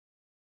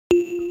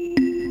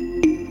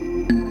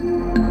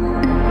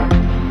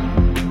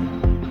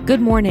Good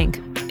morning.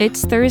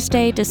 It's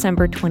Thursday,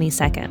 December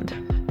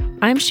 22nd.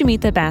 I'm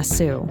Shamita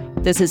Basu.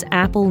 This is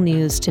Apple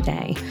News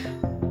Today.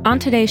 On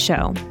today's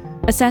show,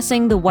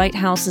 assessing the White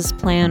House's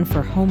plan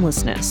for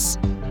homelessness.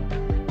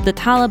 The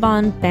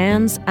Taliban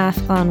bans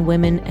Afghan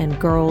women and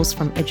girls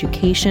from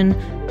education,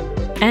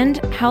 and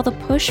how the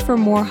push for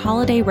more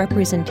holiday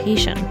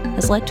representation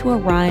has led to a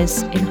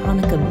rise in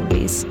Hanukkah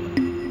movies.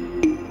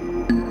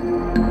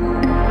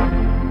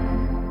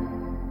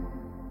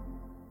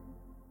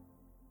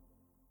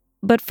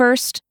 But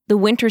first, the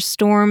winter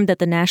storm that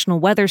the National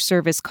Weather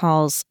Service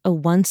calls a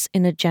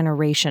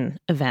once-in-a-generation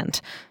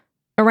event.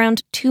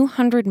 Around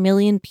 200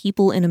 million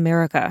people in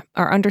America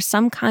are under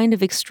some kind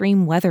of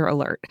extreme weather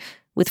alert,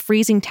 with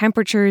freezing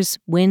temperatures,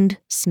 wind,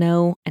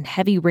 snow, and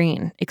heavy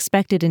rain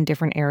expected in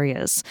different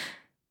areas.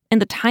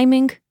 And the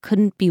timing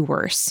couldn't be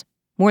worse.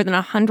 More than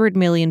 100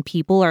 million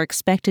people are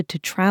expected to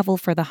travel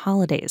for the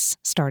holidays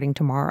starting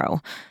tomorrow.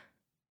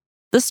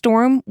 The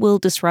storm will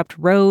disrupt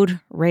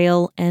road,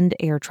 rail, and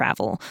air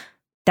travel.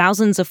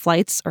 Thousands of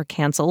flights are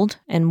canceled,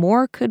 and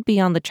more could be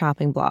on the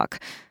chopping block.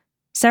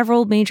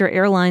 Several major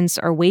airlines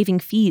are waiving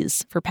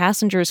fees for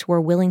passengers who are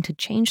willing to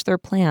change their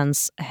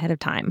plans ahead of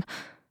time.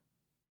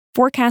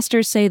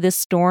 Forecasters say this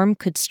storm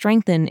could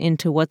strengthen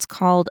into what's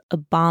called a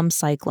bomb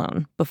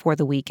cyclone before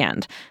the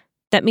weekend.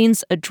 That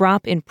means a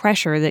drop in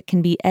pressure that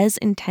can be as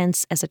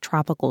intense as a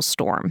tropical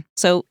storm,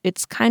 so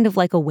it's kind of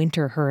like a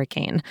winter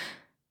hurricane.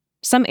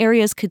 Some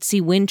areas could see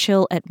wind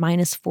chill at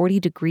minus 40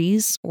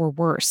 degrees or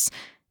worse,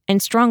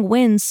 and strong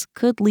winds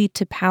could lead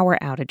to power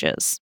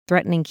outages,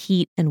 threatening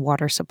heat and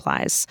water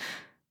supplies.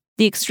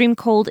 The extreme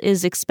cold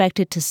is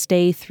expected to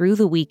stay through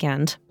the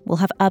weekend. We'll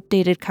have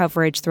updated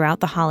coverage throughout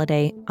the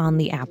holiday on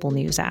the Apple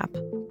News app.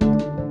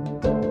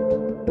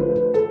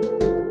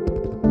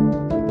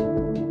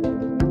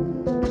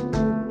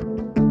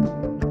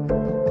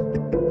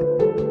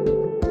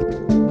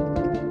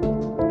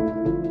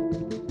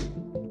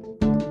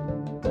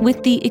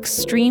 With the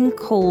extreme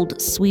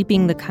cold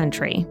sweeping the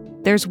country,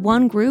 there's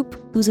one group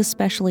who's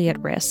especially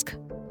at risk: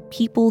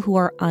 people who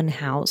are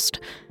unhoused.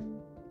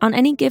 On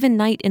any given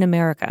night in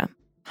America,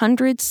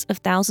 hundreds of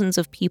thousands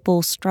of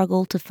people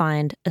struggle to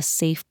find a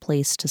safe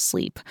place to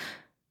sleep.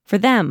 For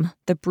them,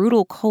 the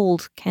brutal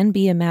cold can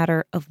be a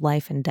matter of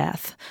life and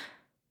death.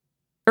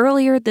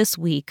 Earlier this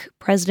week,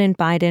 President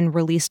Biden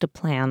released a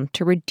plan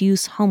to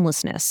reduce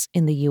homelessness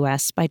in the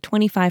U.S. by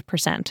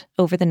 25%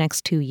 over the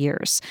next 2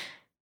 years.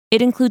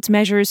 It includes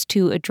measures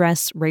to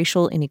address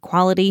racial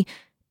inequality,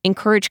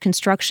 encourage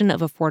construction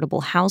of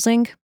affordable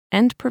housing,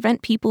 and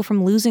prevent people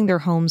from losing their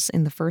homes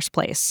in the first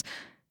place.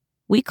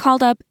 We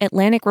called up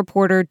Atlantic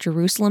reporter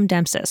Jerusalem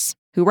Dempsis,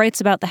 who writes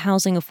about the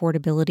housing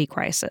affordability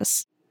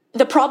crisis.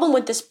 The problem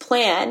with this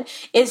plan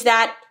is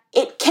that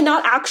it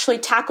cannot actually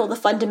tackle the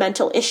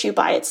fundamental issue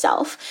by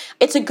itself.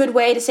 It's a good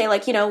way to say,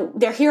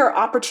 here are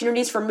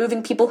opportunities for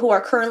moving people who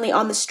are currently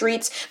on the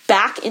streets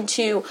back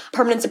into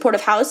permanent supportive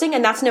housing,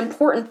 and that's an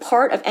important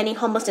part of any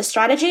homelessness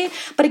strategy.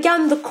 But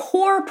again, the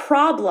core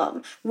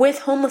problem with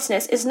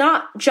homelessness is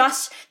not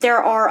just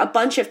there are a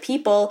bunch of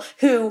people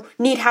who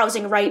need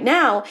housing right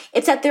now,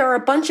 it's that there are a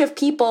bunch of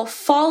people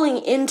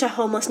falling into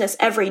homelessness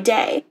every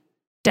day.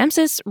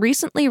 Dempsis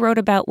recently wrote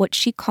about what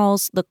she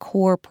calls the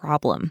core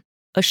problem: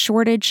 a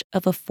shortage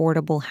of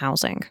affordable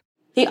housing.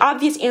 The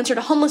obvious answer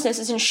to homelessness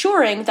is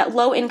ensuring that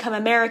low-income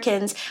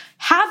Americans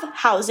have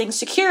housing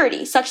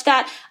security, such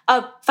that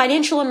a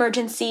financial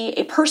emergency,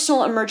 a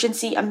personal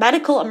emergency, a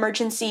medical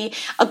emergency,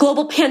 a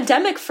global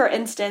pandemic, for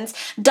instance,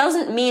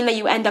 doesn't mean that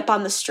you end up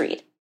on the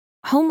street.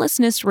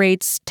 Homelessness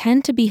rates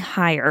tend to be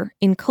higher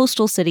in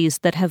coastal cities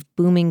that have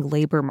booming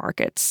labor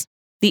markets.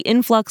 The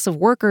influx of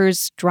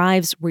workers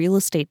drives real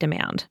estate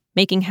demand,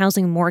 making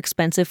housing more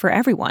expensive for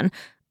everyone,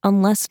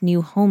 unless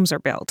new homes are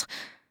built.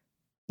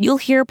 You'll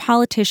hear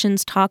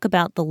politicians talk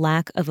about the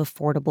lack of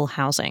affordable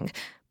housing,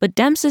 but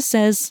Dempsis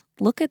says,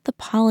 look at the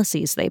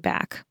policies they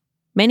back.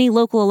 Many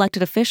local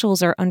elected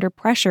officials are under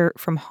pressure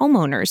from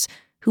homeowners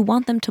who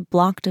want them to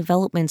block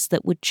developments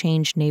that would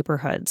change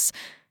neighborhoods.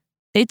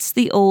 It's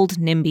the old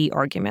NIMBY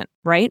argument,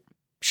 right?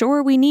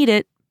 Sure, we need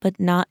it, but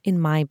not in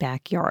my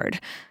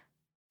backyard.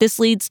 This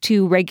leads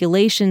to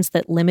regulations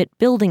that limit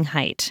building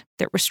height,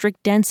 that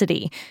restrict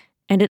density,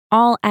 and it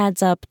all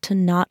adds up to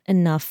not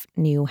enough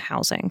new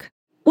housing.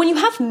 When you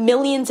have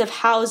millions of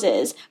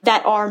houses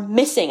that are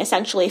missing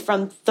essentially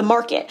from the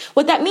market,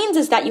 what that means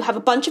is that you have a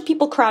bunch of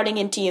people crowding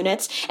into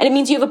units, and it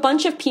means you have a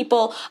bunch of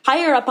people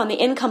higher up on the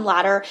income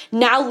ladder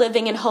now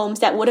living in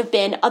homes that would have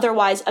been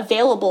otherwise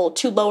available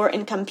to lower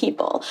income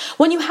people.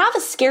 When you have a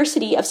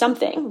scarcity of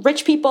something,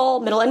 rich people,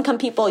 middle income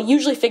people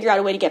usually figure out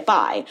a way to get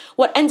by.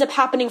 What ends up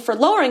happening for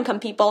lower income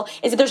people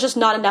is that there's just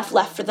not enough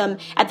left for them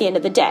at the end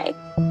of the day.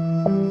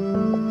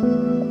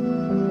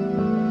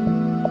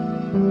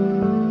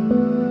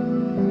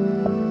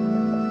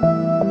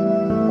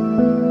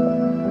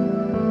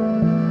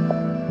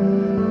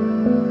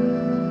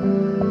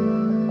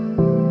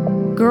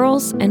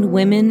 Girls and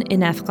women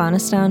in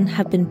Afghanistan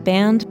have been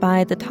banned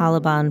by the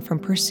Taliban from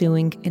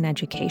pursuing an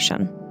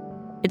education.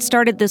 It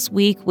started this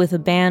week with a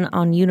ban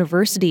on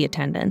university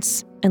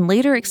attendance and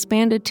later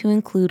expanded to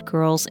include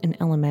girls in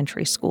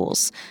elementary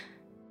schools.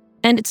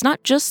 And it's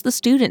not just the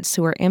students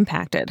who are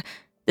impacted.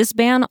 This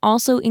ban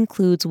also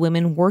includes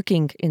women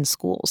working in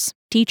schools,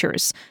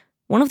 teachers,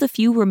 one of the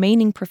few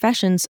remaining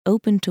professions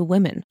open to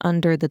women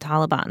under the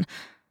Taliban.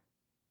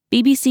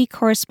 BBC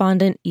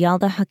correspondent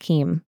Yalda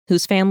Hakim,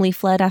 whose family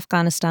fled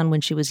Afghanistan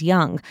when she was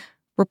young,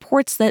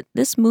 reports that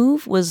this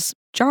move was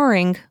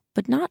jarring,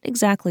 but not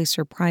exactly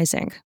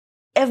surprising.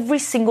 Every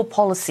single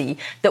policy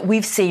that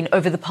we've seen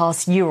over the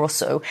past year or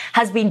so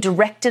has been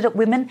directed at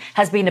women,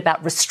 has been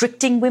about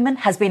restricting women,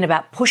 has been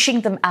about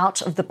pushing them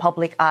out of the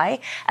public eye.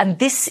 And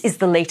this is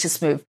the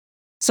latest move.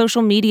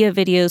 Social media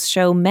videos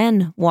show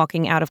men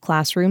walking out of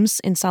classrooms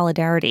in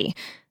solidarity.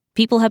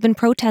 People have been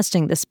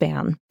protesting this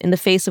ban in the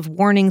face of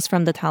warnings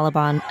from the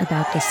Taliban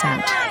about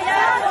dissent.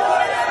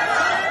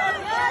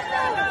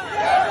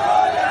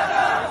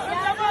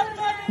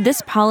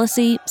 This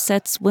policy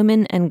sets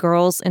women and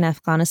girls in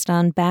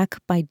Afghanistan back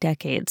by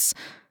decades.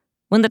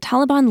 When the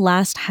Taliban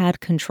last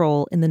had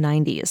control in the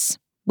 90s,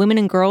 women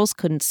and girls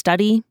couldn't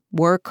study,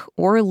 work,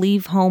 or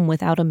leave home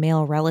without a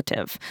male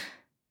relative.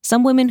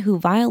 Some women who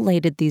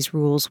violated these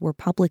rules were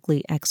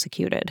publicly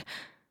executed.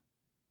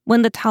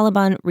 When the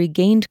Taliban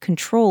regained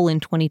control in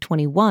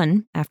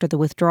 2021, after the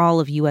withdrawal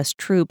of U.S.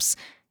 troops,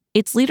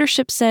 its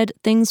leadership said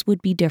things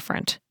would be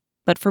different.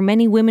 But for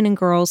many women and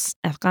girls,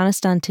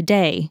 Afghanistan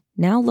today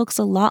now looks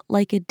a lot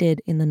like it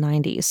did in the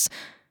 90s.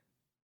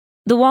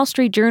 The Wall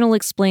Street Journal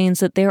explains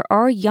that there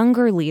are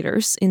younger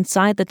leaders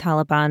inside the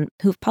Taliban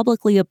who've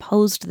publicly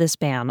opposed this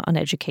ban on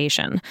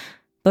education.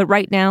 But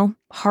right now,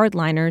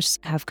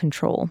 hardliners have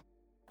control.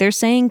 They're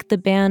saying the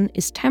ban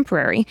is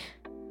temporary,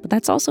 but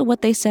that's also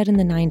what they said in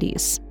the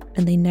 90s,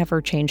 and they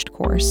never changed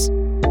course.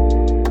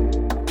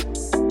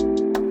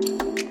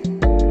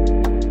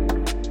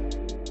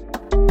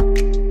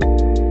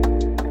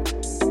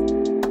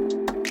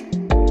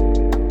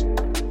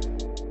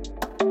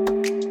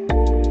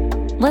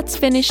 Let's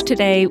finish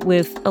today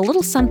with a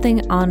little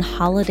something on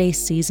holiday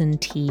season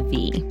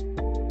TV.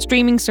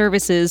 Streaming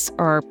services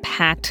are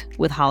packed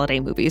with holiday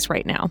movies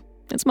right now.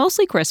 It's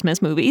mostly Christmas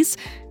movies.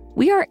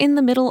 We are in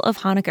the middle of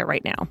Hanukkah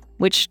right now,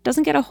 which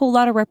doesn't get a whole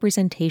lot of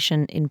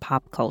representation in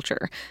pop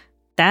culture.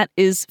 That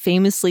is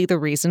famously the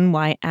reason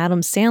why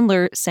Adam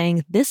Sandler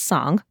sang this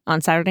song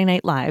on Saturday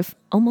Night Live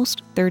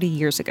almost 30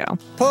 years ago.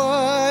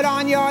 Put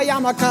on your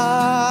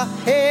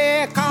yarmulke,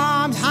 here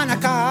comes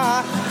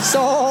Hanukkah.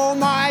 So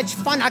much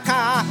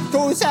funaka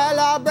to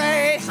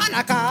celebrate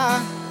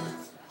Hanukkah.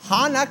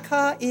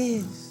 Hanukkah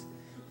is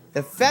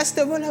the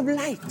festival of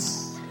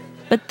lights.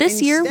 But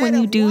this year, when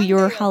you do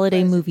your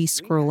holiday movie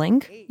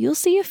scrolling, you'll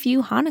see a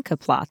few Hanukkah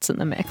plots in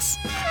the mix.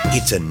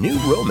 It's a new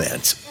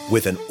romance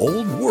with an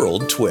old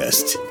world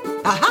twist.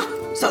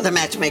 Aha! So the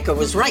matchmaker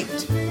was right.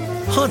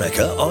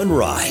 Hanukkah on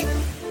Rye.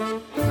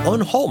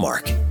 On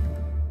Hallmark.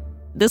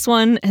 This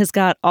one has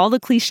got all the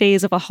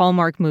cliches of a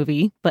Hallmark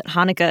movie, but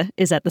Hanukkah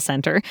is at the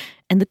center.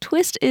 And the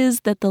twist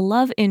is that the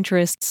love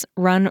interests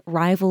run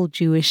rival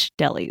Jewish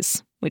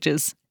delis, which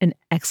is an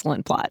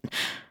excellent plot.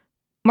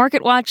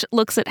 MarketWatch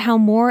looks at how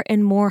more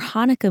and more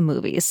Hanukkah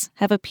movies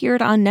have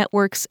appeared on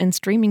networks and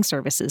streaming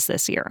services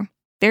this year.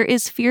 There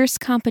is fierce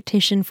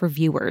competition for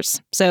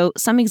viewers, so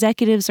some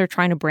executives are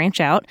trying to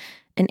branch out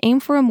and aim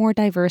for a more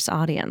diverse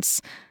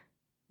audience.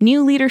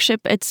 New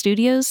leadership at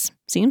studios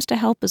seems to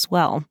help as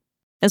well.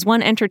 As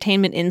one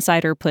entertainment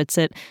insider puts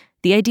it,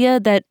 the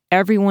idea that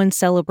everyone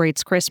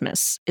celebrates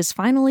Christmas is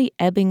finally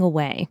ebbing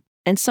away,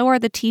 and so are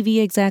the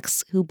TV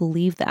execs who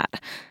believe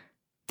that.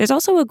 There's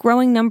also a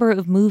growing number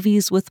of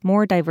movies with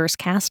more diverse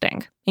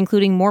casting,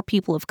 including more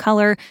people of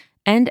color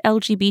and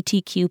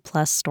LGBTQ+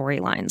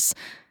 storylines.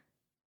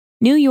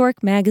 New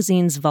York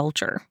Magazine's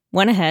Vulture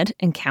went ahead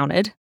and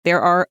counted. There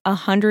are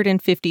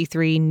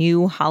 153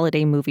 new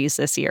holiday movies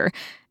this year,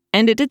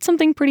 and it did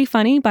something pretty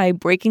funny by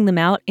breaking them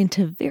out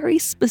into very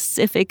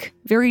specific,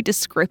 very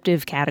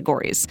descriptive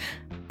categories.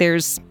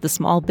 There's the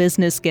small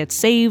business gets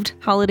saved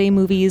holiday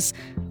movies,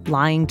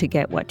 lying to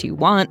get what you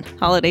want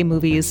holiday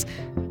movies.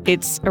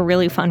 It's a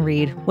really fun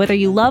read, whether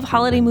you love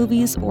holiday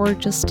movies or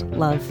just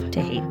love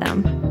to hate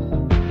them.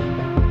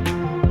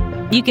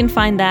 You can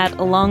find that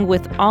along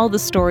with all the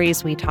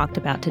stories we talked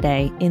about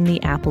today in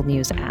the Apple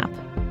News app.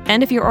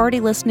 And if you're already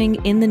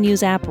listening in the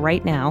News app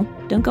right now,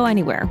 don't go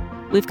anywhere.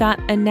 We've got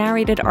a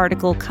narrated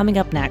article coming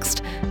up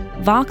next.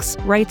 Vox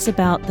writes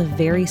about the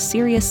very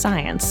serious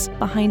science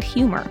behind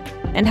humor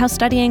and how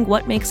studying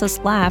what makes us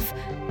laugh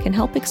can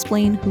help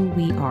explain who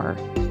we are.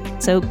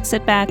 So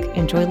sit back,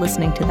 enjoy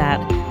listening to that,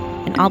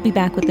 and I'll be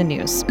back with the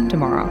news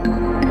tomorrow.